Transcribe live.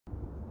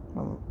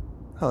Oh,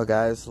 hello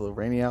guys, it's a little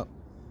rainy out.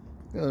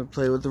 I'm gonna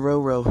play with the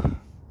Roro.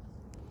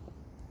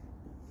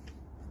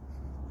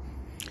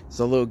 It's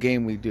a little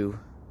game we do.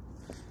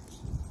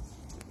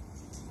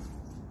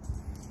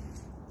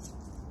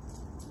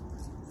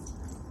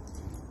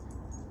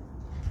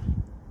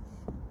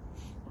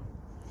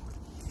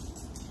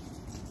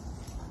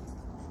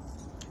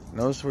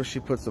 Notice where she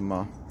puts them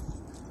all.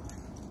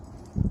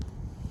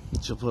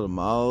 She'll put them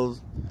all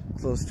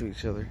close to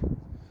each other.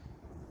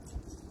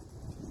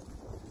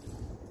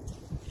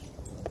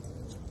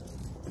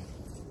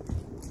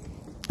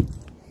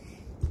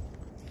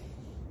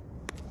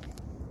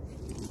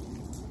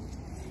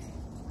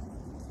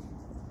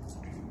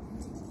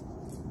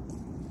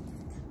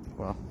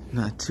 Well,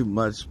 not too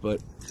much, but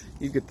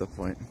you get the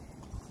point.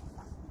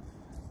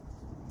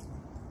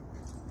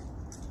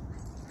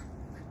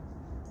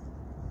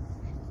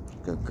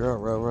 Good girl,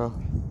 Roro.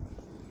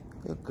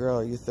 Good girl.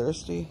 Are you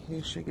thirsty?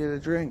 You should get a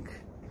drink.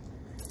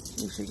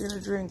 You should get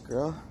a drink,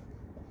 girl.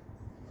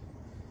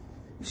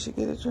 You should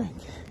get a drink.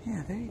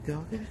 Yeah, there you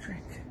go. Get a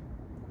drink.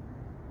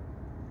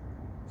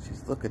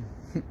 She's looking.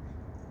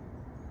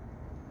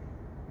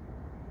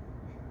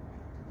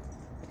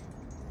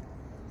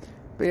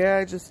 But yeah,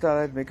 I just thought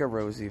I'd make a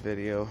Rosie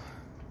video.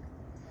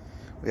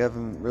 We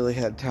haven't really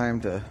had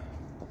time to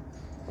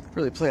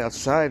really play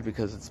outside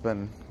because it's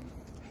been,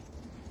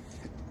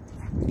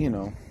 you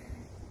know.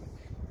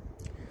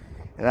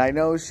 And I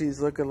know she's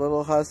looking a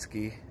little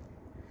husky,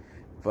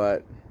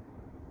 but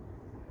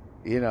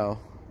you know,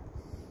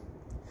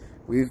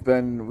 we've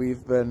been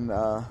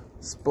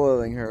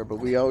spoiling her, but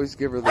we always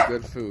give her the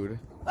good food.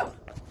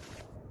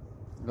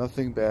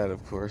 Nothing bad,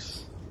 of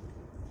course.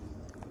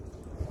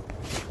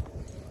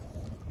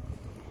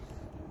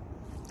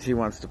 She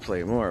wants to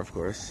play more, of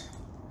course.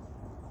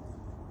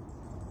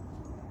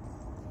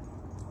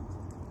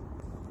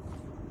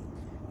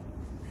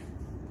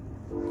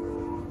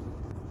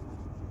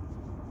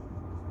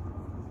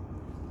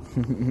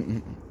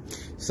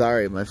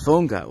 Sorry, my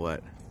phone got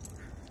wet.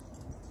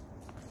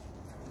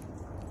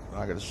 I'm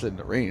not gonna sit in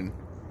the rain.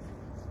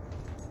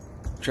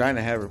 I'm trying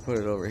to have her put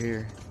it over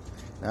here.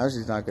 Now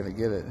she's not gonna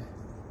get it.